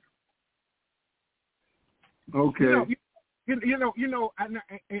goes. Okay.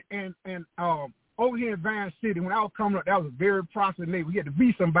 And over here in Vine City, when I was coming up, that was a very prosperous neighborhood. We had to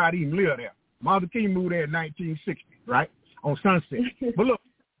be somebody and live there. Martin Luther King moved there in 1960, right, on Sunset. But look,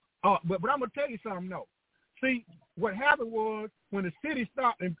 but I'm going to tell you something, though. See, what happened was when the city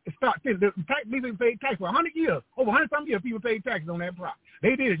started the people paid tax for 100 years, over 100-some years, people paid taxes on that property.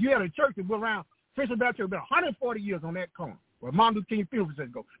 They did it. You had a church that went around, Christian Baptist Church, about 140 years on that corner where Martin Luther King funeral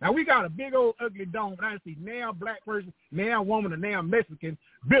procession go. Now, we got a big old ugly dome, but I see now black person, now woman, and now Mexican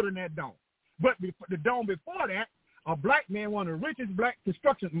building that dome. But the dome before that, a black man, one of the richest black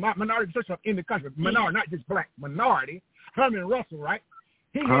minority construction in the country, minority, not just black, minority, Herman Russell, right?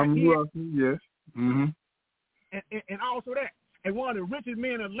 Russell, yes. Mm-hmm. And also that. And one of the richest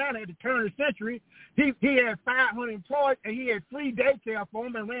men in Atlanta at the turn of the century, he had 500 employees, and he had free daycare for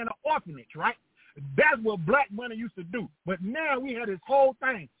them and ran an orphanage, right? That's what black money used to do. But now we have this whole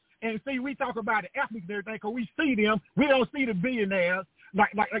thing. And see, we talk about the athletes and everything because we see them. We don't see the billionaires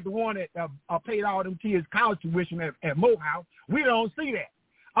like the one that paid all them kids college tuition at Morehouse. We don't see that.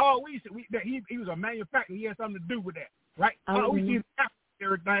 Oh, we see that he was a manufacturer. He had something to do with that, right? We see the athletes and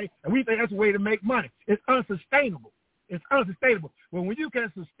everything, and we think that's a way to make money. It's unsustainable. It's unsustainable. Well, when you can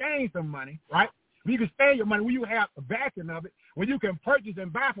sustain some money, right? When you can sustain your money, when you have a backing of it, when you can purchase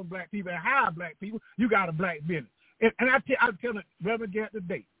and buy from black people and hire black people, you got a black business. And I'm telling Reverend Gantt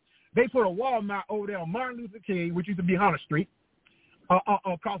today, they put a Walmart over there on Martin Luther King, which used to be Hunter Street,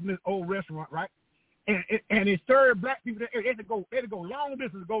 across from this old restaurant, right? And it served black people. They had to go long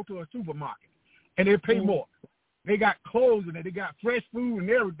distance to go to a supermarket, and they pay more. They got clothes in there. They got fresh food and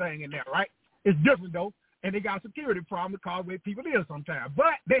everything in there, right? It's different, though. And they got a security problem because where people live sometimes.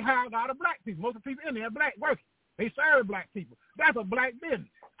 But they hire a lot of black people. Most of the people in there are black workers. They serve black people. That's a black business.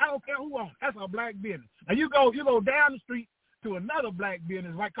 I don't care who owns it. That's a black business. And you go down the street to another black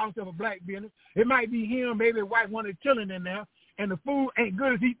business, white concept of black business. It might be him, maybe his wife, one of the children in there, and the food ain't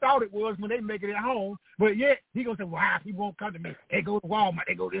good as he thought it was when they make it at home. But yet he gonna say, "Well, people won't come to me. They go to Walmart.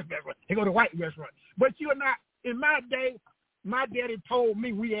 They go to this restaurant. They go to white restaurant." But you're not. In my day, my daddy told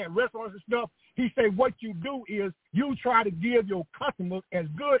me we had restaurants and stuff. He said, what you do is you try to give your customers as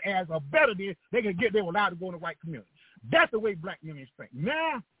good as or better than they can get there without to go in the white community. That's the way black men think.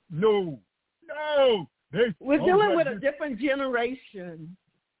 Now, no. We're dealing with a different generation.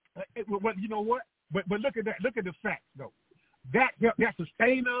 But you know what? But look at that. Look at the facts, though. That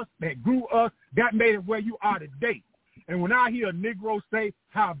sustained us, that grew us, that made it where you are today. And when I hear a Negro say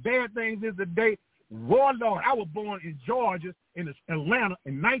how bad things is today, Lord, I was born in Georgia, in Atlanta,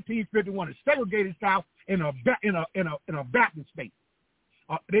 in 1951, a segregated South in a Baptist state.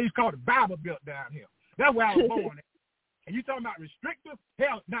 They used to call it the Bible Belt down here. That's where I was born at. And you talking about restrictive?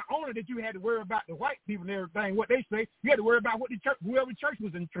 Hell, not only did you have to worry about the white people and everything, what they say, you had to worry about what the church, whoever church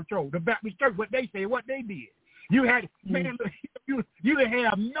was in control, the Baptist church, what they say, what they did. You had, man, you didn't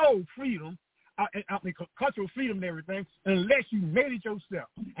have no freedom. Cultural freedom and everything, unless you made it yourself,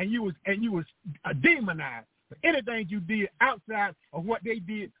 and you was demonized for anything you did outside of what they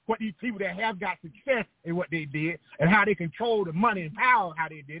did, what these people that have got success in what they did, and how they control the money and power, how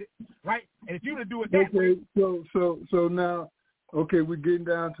they did it, right? And if you would do it that way. So now, okay, we're getting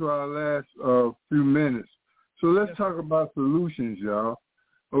down to our last few minutes. So let's talk about solutions, y'all.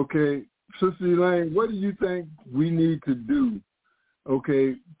 Okay, Sister Elaine, what do you think we need to do?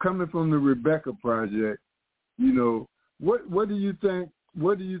 Okay, coming from the Rebecca Project, what do you think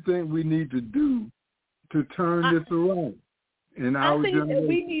what do you think we need to do to turn this around in our generation? I think that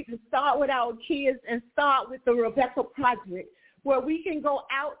we need to start with our kids and start with the Rebecca Project, where we can go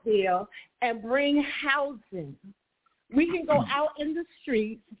out there and bring housing. We can go out in the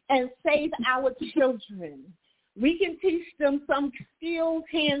streets and save our children. We can teach them some skills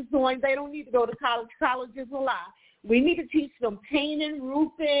hands-on. They don't need to go to college. College is a lie. We need to teach them painting,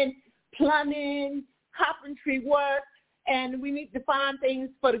 roofing, plumbing, carpentry work, and we need to find things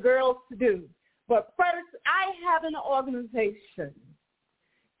for the girls to do. But first, I have an organization,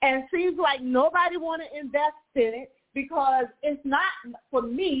 and it seems like nobody want to invest in it because it's not for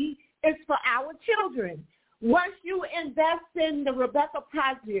me, it's for our children. Once you invest in the Rebecca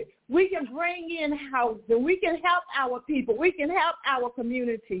Project, we can bring in housing. We can help our people. We can help our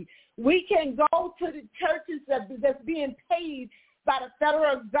community. We can go to the churches that's being paid by the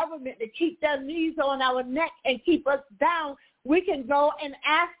federal government to keep their knees on our neck and keep us down. We can go and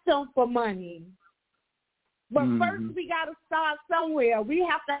ask them for money. But first, we got to start somewhere. We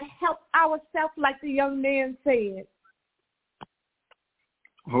have to help ourselves, like the young man said.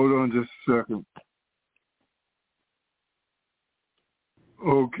 Hold on just a second.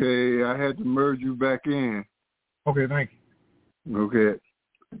 Okay, I had to merge you back in. Okay, thank you. Okay.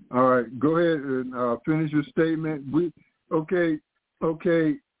 All right, go ahead and finish your statement.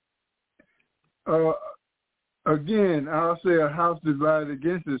 Again, I'll say a house divided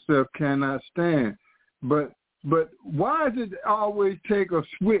against itself cannot stand. But why does it always take a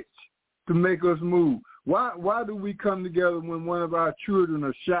switch to make us move? Why do we come together when one of our children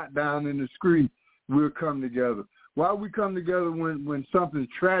are shot down in the street? We'll come together. Why we come together when something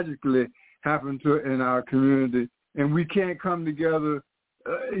tragically happened in our community, and we can't come together,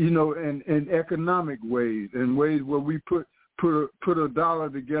 in economic ways, in ways where we put a dollar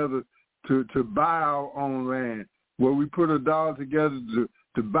together to buy our own land, where we put a dollar together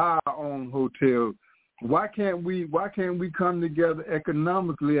to buy our own hotels. Why can't we come together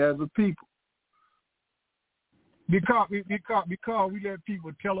economically as a people? Because we let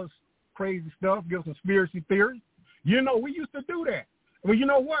people tell us crazy stuff, give us conspiracy theories. We used to do that. Well, you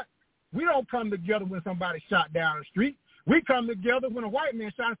know what? We don't come together when somebody's shot down the street. We come together when a white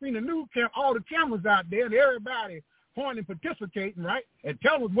man shot. Seen the news all the cameras out there, and everybody pointing, participating, right, and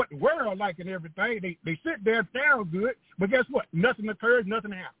telling us what the world like and everything. They sit there, sound good, but guess what? Nothing occurs,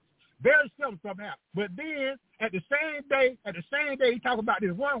 nothing happens. Very seldom something happens. But then at the same day, he talk about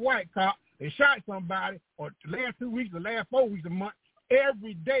this one white cop. They shot somebody, or the last 2 weeks, the last 4 weeks, a month,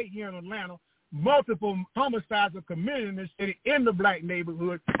 every day here in Atlanta. Multiple homicides are committed in this city in the black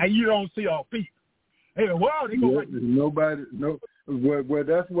neighborhood, and you don't see all people. Hey, well, they go Well,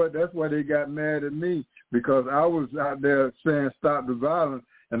 that's why they got mad at me, because I was out there saying stop the violence,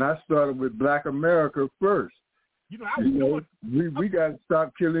 and I started with Black America first. We got to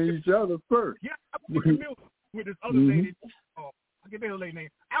stop killing each other first. Yeah, I went in the community with this other lady. I get that lady name.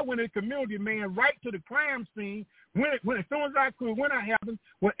 I went in the community, man, right to the crime scene. When as soon as I could, when I happened,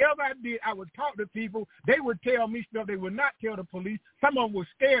 whatever I did, I would talk to people. They would tell me stuff they would not tell the police. Some of them were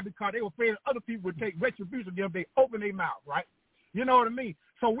scared because they were afraid other people would take retribution against them. They open their mouth, right? You know what I mean?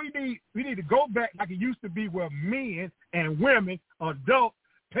 So we need to go back like it used to be, where men and women, adults,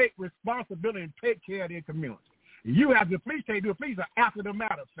 take responsibility and take care of their community. You have the police can't do it. Police are after the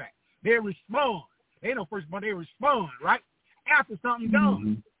matter of fact. They respond. They know first, but they respond, right? After something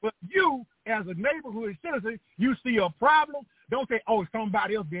done. But you, as a neighborhood citizen, you see a problem, don't say, oh, it's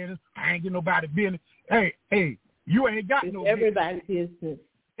somebody else's business. I ain't get nobody business. Hey, you ain't got no everybody's business.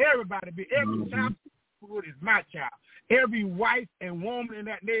 Everybody business. Every child neighborhood is my child. Every wife and woman in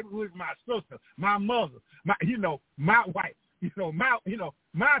that neighborhood is my sister, my mother, my wife,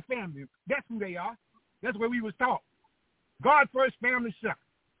 my family. That's who they are. That's where we was taught. God first, family second.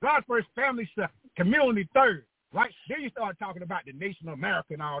 God first, family second. Community third. Right? Then you start talking about the nation of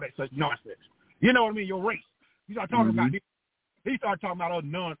America and all that such nonsense. You know what I mean? Your race. You start talking about this. Then you start talking about other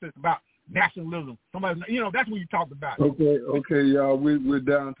nonsense about nationalism. Somebody, that's what you talked about. Okay, y'all. We're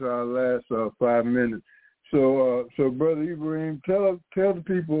down to our last 5 minutes. So Brother Ibrahim, tell the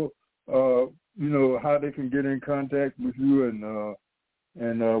people, how they can get in contact with you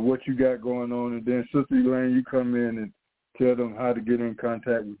and what you got going on, and then Sister Elaine, you come in and tell them how to get in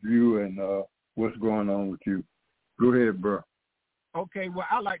contact with you and what's going on with you. Go ahead, bro. Okay, well,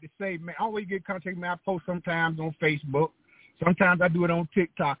 I like to say, man, I always get in contact with me. I post sometimes on Facebook. Sometimes I do it on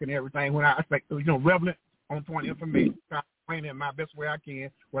TikTok and everything when I expect, relevant on point information. I explain it in my best way I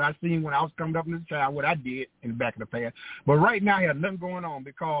can, what I seen when I was coming up as a child, what I did in the back of the past. But right now, I have nothing going on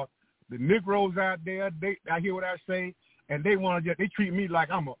because the Negroes out there, I hear what I say, and they treat me like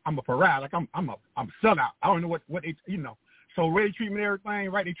I'm a pariah, like I'm a sellout. I don't know what they. So Ray treatment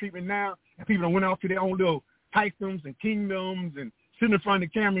everything, right? They treatment now, and people went off to their own little titans and kingdoms and sitting in front of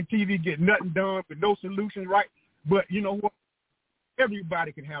the camera and TV, get nothing done with no solutions, right? But you know what?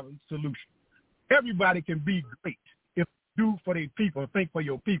 Everybody can have a solution. Everybody can be great if you do for their people, think for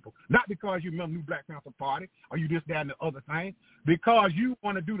your people. Not because you're a member of the New Black Panther Party or you this, that, and the other thing. Because you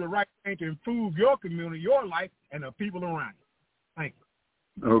want to do the right thing to improve your community, your life, and the people around you. Thank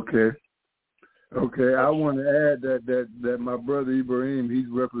you. Okay. I want to add that my brother Ibrahim, he's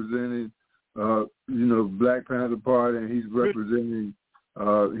representing, Black Panther Party, and he's representing.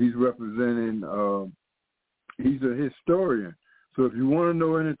 He's a historian. So if you want to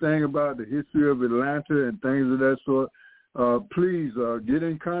know anything about the history of Atlanta and things of that sort, please get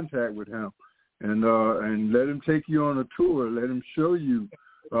in contact with him and let him take you on a tour. Let him show you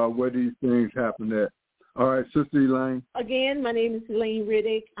where these things happen at. All right, Sister Elaine. Again, my name is Elaine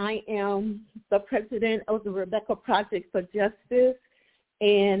Riddick. I am the president of the Rebecca Project for Justice.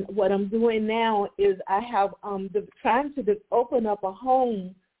 And what I'm doing now is I have trying to open up a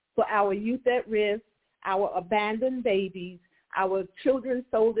home for our youth at risk, our abandoned babies, our children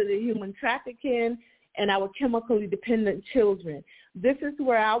sold into human trafficking, and our chemically dependent children. This is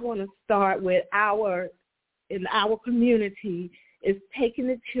where I want to start with in our community, is taking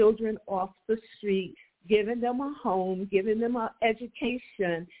the children off the street, giving them a home, giving them an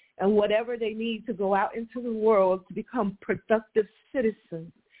education, and whatever they need to go out into the world to become productive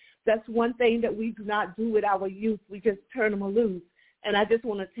citizens. That's one thing that we do not do with our youth. We just turn them loose. And I just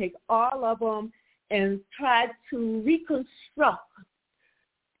want to take all of them and try to reconstruct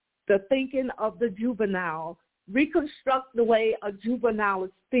the thinking of the juvenile, reconstruct the way a juvenile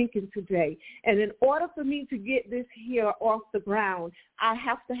is thinking today. And in order for me to get this here off the ground, I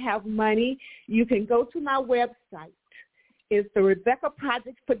have to have money. You can go to my website. It's the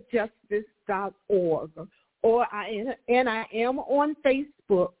RebeccaProjectForJustice.org. I am on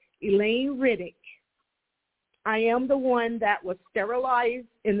Facebook, Elaine Riddick. I am the one that was sterilized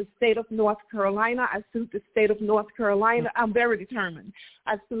in the state of North Carolina. I sued the state of North Carolina. I'm very determined.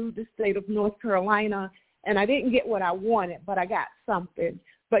 I sued the state of North Carolina, and I didn't get what I wanted, but I got something.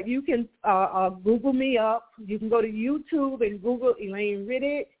 But you can Google me up. You can go to YouTube and Google Elaine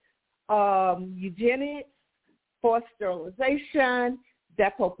Riddick, eugenics, forced sterilization,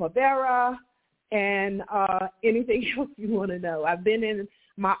 Depo-Provera, and anything else you want to know. I've been in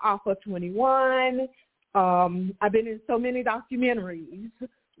my Alpha 21. I've been in so many documentaries,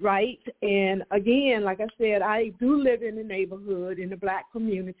 right? And again, like I said, I do live in the neighborhood, in the Black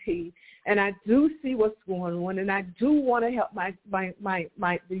community, and I do see what's going on, and I do want to help the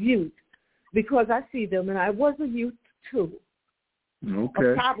youth because I see them, and I was a youth too, a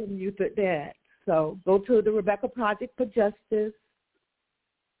problem youth at that. So go to the Rebecca Project for Justice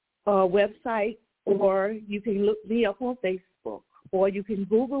website, or you can look me up on Facebook, or you can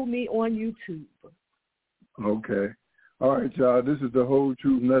Google me on YouTube. Okay. All right, y'all. This is the Whole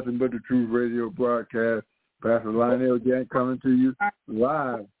Truth, Nothing But the Truth radio broadcast. Pastor Lionel Gantt coming to you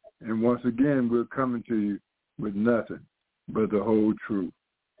live. And once again, we're coming to you with nothing but the whole truth.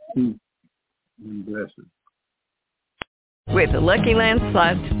 Peace and blessings. With the Lucky Land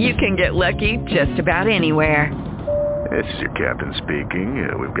Slots, you can get lucky just about anywhere. This is your captain speaking.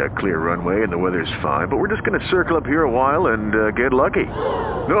 We've got clear runway and the weather's fine, but we're just going to circle up here a while and get lucky.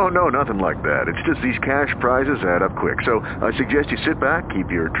 No, nothing like that. It's just these cash prizes add up quick. So I suggest you sit back,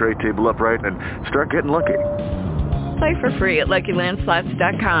 keep your tray table upright, and start getting lucky. Play for free at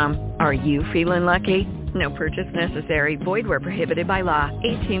LuckyLandSlots.com. Are you feeling lucky? No purchase necessary. Void where prohibited by law.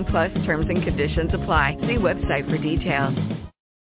 18+ terms and conditions apply. See website for details.